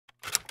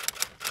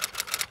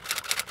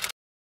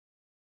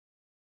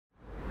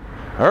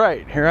All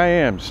right, here I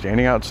am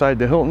standing outside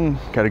the Hilton.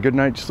 Got a good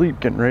night's sleep,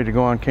 getting ready to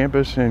go on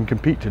campus and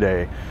compete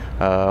today.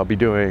 I'll be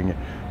doing,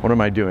 what am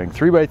I doing?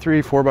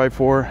 3x3,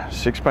 4x4,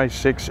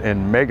 6x6,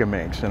 and Mega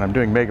Minx. And I'm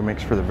doing Mega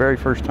Minx for the very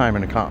first time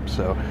in a comp.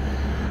 So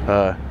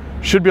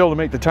should be able to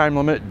make the time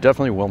limit.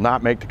 Definitely will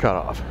not make the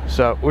cutoff.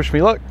 So wish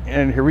me luck,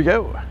 and here we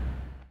go.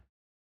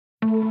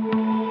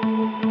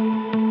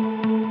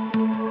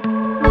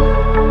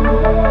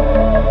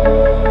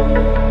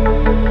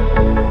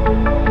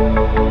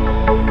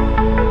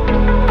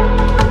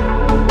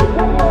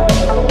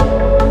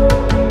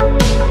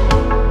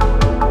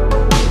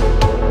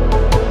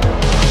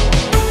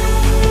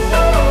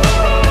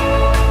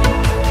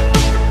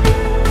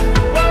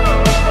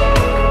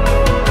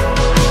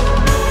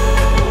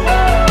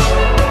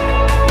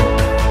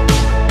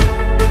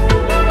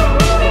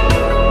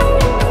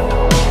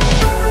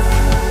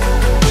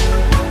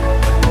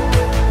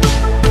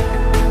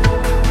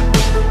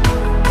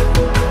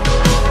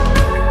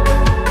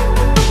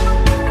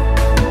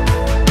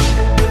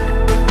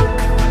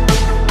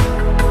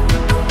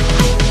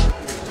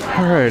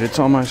 Alright, it's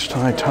almost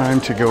time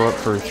to go up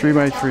for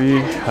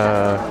 3x3.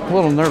 A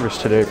little nervous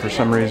today for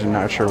some reason,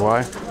 not sure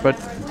why, but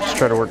just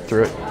try to work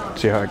through it,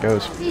 see how it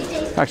goes.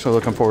 Actually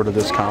looking forward to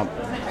this comp.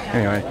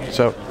 Anyway,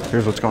 so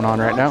here's what's going on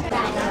right now.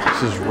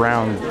 This is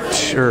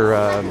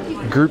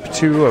group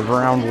 2 of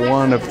round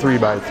 1 of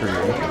 3x3.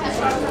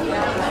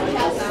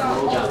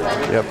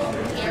 Yep.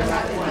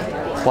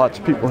 Lots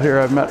of people here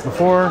I've met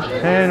before,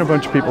 and a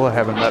bunch of people I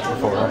haven't met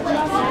before.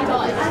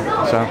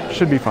 So,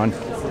 should be fun.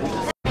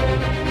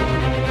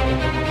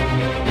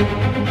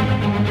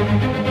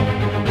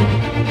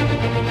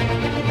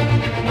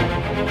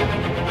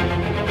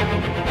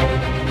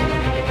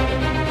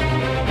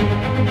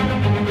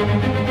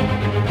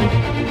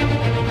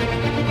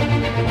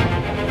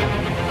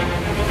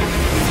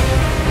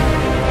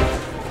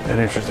 That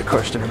answers the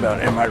question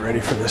about am I ready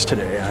for this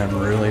today? I'm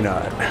really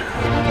not.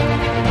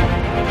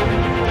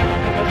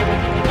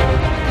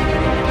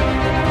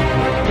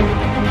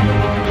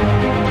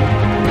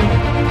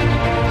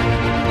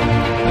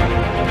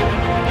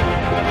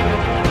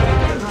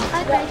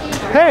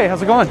 Hey,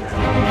 how's it going?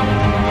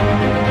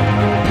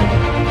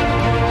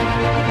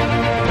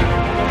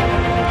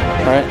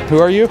 All right, who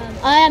are you?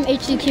 I am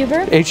HZ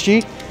Cuber.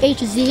 HG?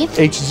 HZ.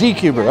 HZ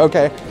Cuber,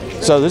 okay.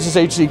 So this is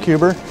HZ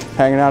Cuber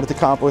hanging out at the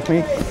comp with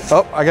me.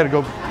 Oh, I gotta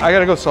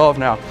go solve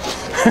now.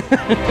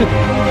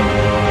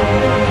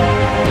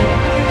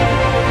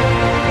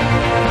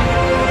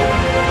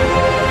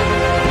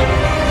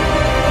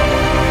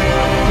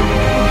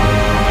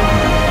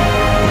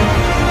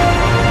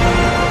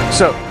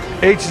 So,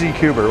 HZ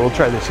Cuber, we'll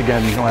try this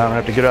again. I don't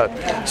have to get up.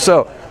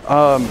 So,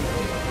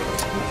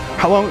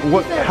 how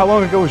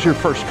long ago was your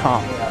first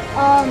comp?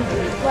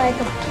 Like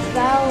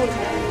about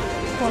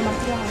 4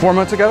 months ago. 4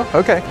 months ago?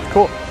 Okay,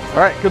 cool. All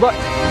right, good luck.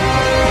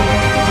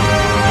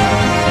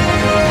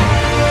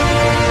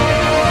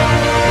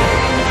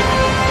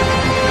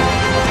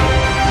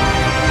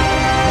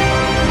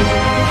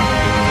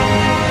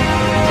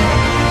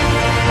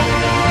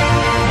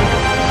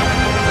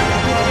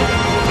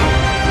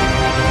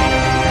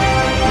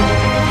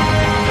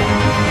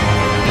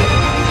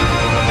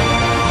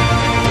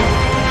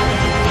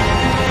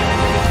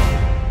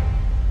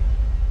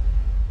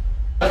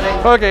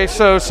 Okay,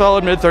 so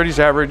solid mid-30s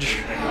average.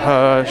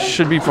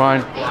 Should be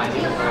fine.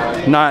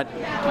 Not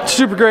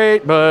super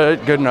great, but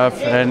good enough.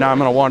 And now I'm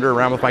gonna wander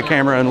around with my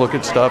camera and look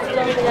at stuff,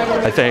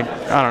 I think.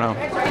 I don't know.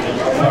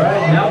 All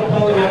right, now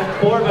calling up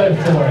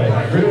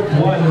 4x4. Group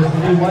 1, this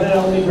is the one and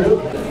only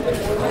group.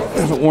 I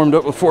haven't warmed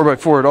up with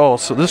 4x4 at all,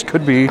 so this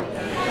could be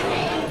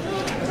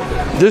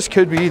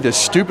the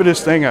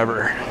stupidest thing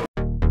ever.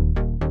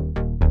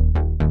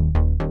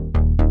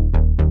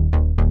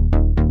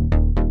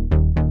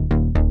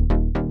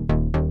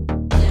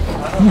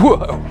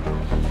 Whoa.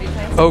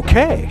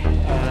 Okay.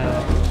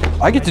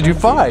 I get to do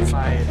 5.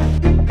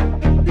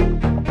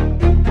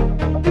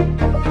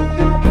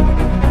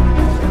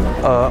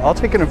 I'll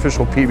take an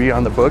official PB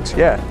on the books.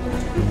 Yeah.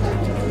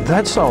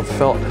 That solve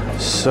felt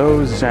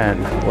so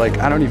zen. Like,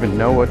 I don't even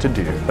know what to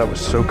do. That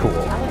was so cool.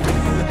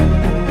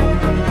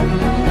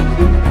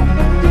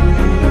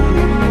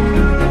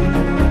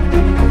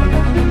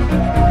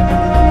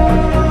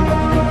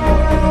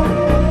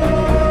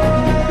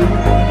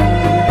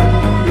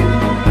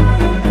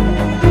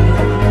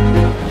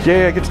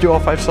 Yeah, I get to do all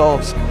 5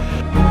 solves.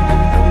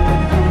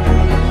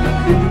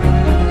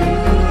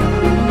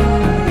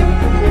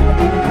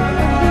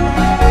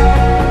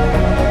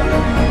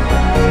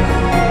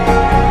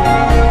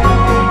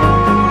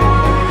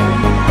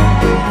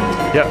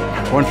 Yep,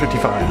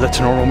 155. That's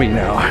normal me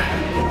now.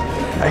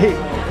 I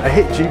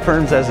hate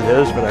G-perms as it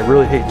is, but I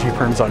really hate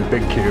G-perms on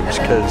big cubes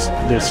because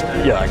this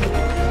yuck,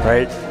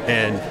 right?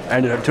 And I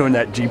ended up doing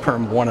that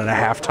G-perm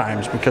 1.5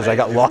 times because I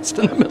got lost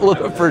in the middle of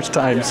the first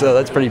time, so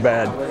that's pretty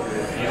bad.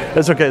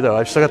 That's okay though,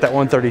 I've still got that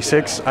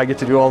 136. I get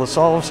to do all the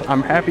solves.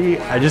 I'm happy.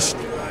 I just,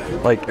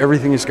 like,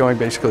 everything is going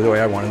basically the way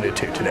I wanted it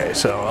to today.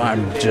 So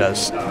I'm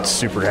just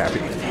super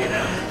happy.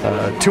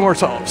 2 more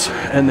solves,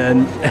 and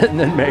then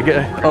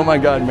mega. Oh my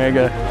God,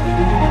 mega.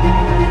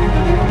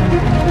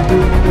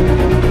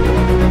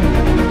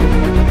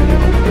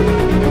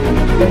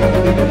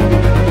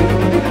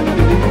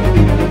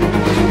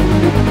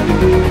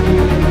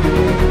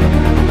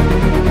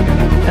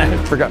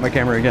 Forgot my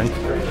camera again.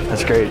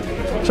 That's great.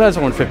 So that's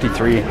a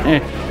 153. You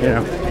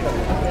know.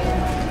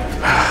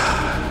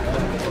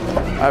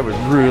 I would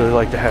really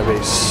like to have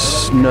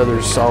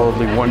another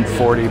solidly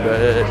 140, but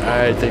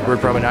I think we're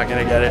probably not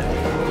gonna get it.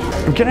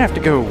 I'm gonna have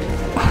to go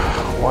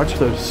watch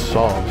those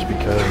solves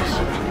because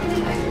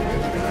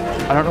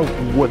I don't know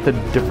what the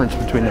difference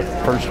between the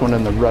first one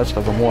and the rest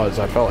of them was.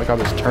 I felt like I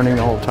was turning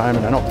the whole time,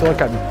 and I don't feel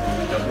like I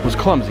was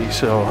clumsy,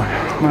 so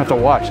I'm gonna have to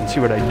watch and see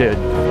what I did.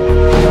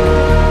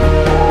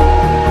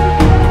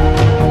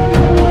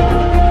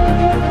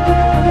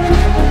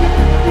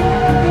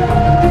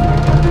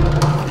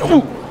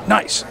 Ooh,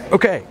 nice.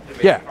 Okay.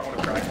 Yeah.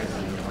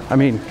 I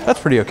mean, that's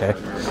pretty okay.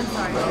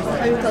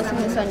 Are you posting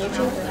this on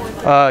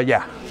YouTube?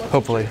 Yeah.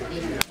 Hopefully.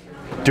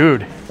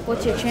 Dude.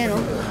 What's your channel?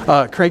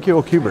 Cranky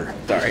old cuber.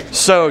 Sorry.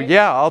 So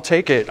yeah, I'll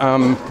take it.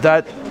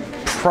 That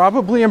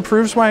probably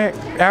improves my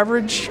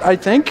average, I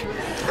think.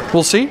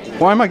 We'll see.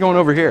 Why am I going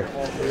over here?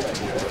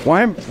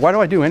 Why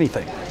do I do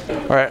anything?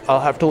 All right,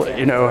 I'll have to let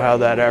you know how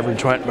that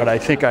average went, but I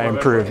think I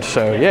improved,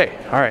 so yay.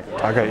 All right,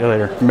 talk at you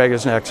later.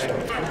 Mega's next.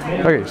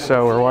 Okay,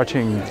 so we're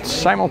watching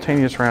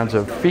simultaneous rounds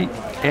of feet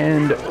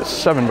and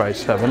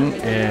 7x7,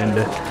 and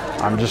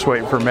I'm just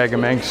waiting for Mega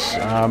Minx.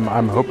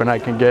 I'm hoping I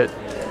can get,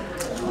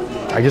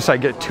 I guess I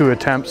get 2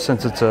 attempts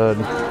since it's a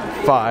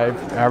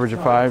 5, average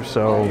of 5,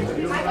 so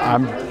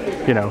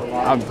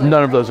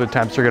none of those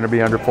attempts are gonna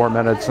be under 4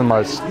 minutes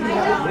unless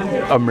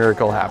a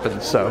miracle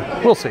happens, so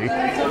we'll see.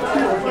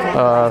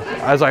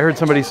 As I heard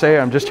somebody say,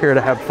 I'm just here to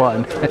have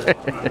fun.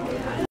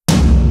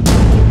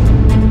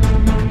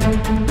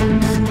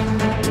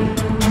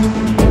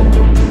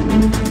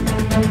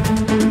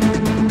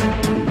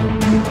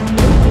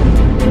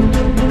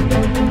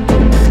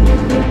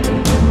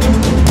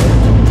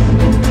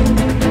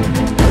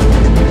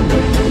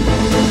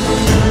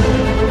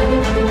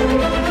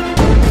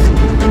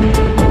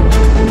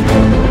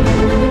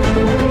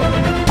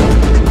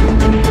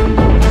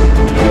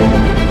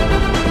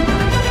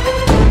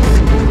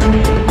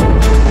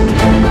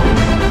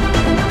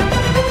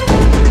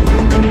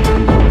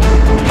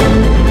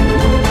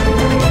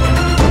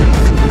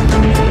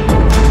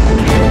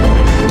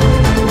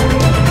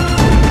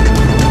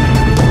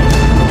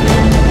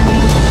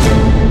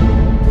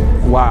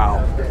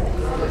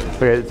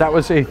 Okay, that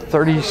was a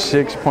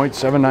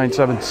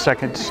 36.797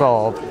 second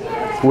solve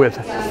with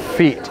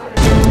feet.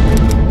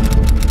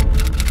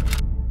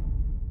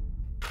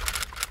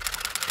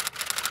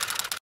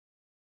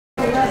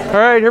 All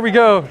right, here we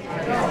go.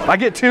 I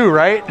get 2,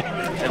 right?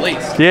 At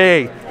least.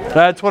 Yay,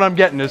 that's what I'm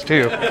getting is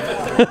 2.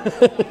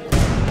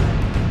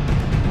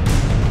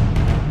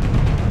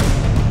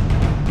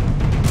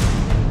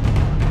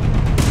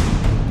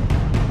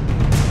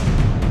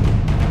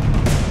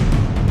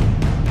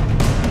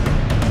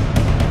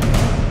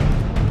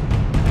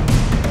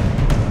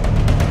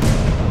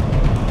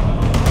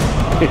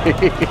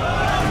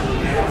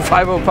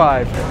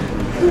 .505.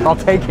 I'll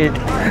take it.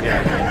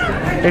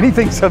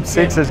 Anything sub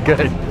 6 is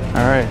good.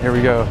 All right, here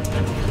we go.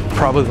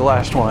 Probably the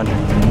last one.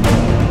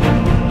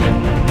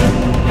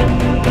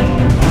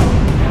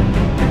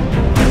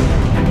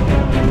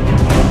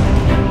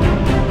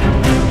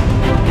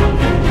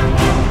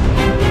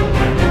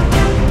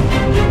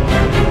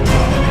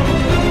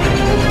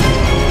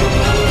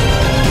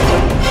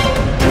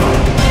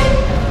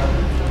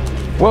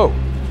 Whoa.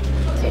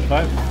 Is that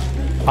 5?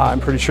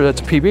 I'm pretty sure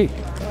that's a PB.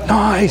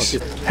 Nice.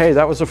 Hey,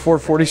 that was a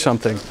 440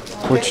 something,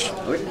 which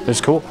is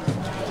cool.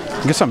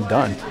 I guess I'm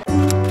done.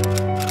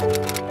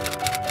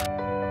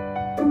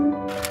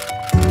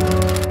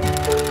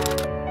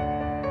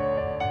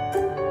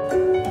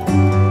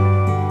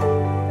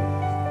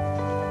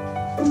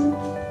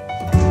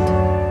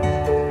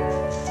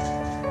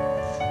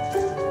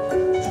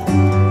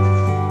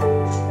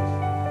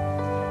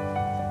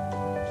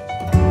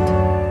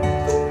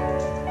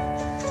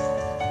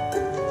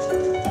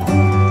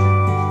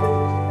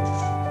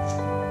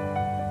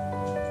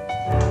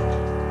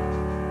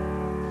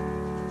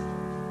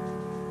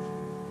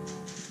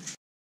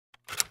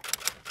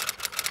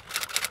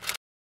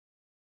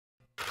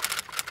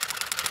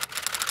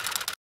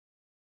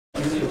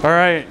 All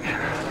right,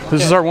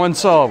 this is our one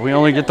solve. We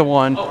only get the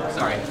one. Oh,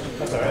 sorry.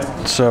 That's all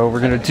right. So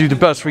we're gonna do the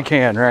best we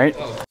can, right?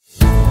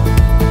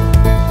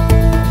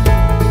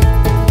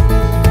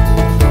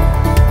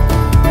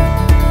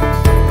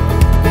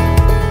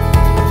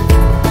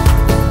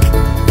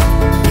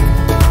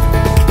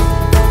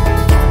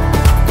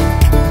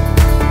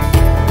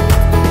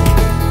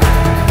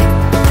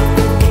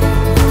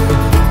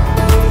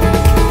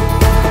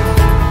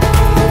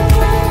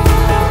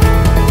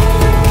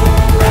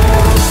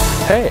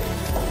 Hey.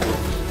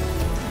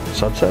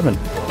 Sub 7.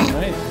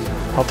 Nice.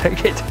 I'll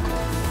take it.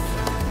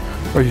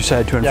 Or are you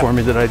sad to inform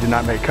me that I did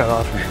not make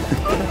cutoff?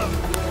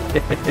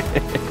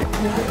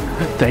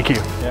 Thank you.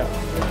 Yeah.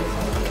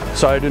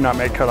 So I did not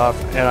make cutoff,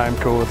 and I'm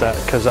cool with that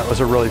because that was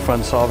a really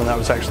fun solve, and that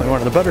was actually one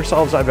of the better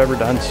solves I've ever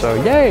done, so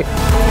yay!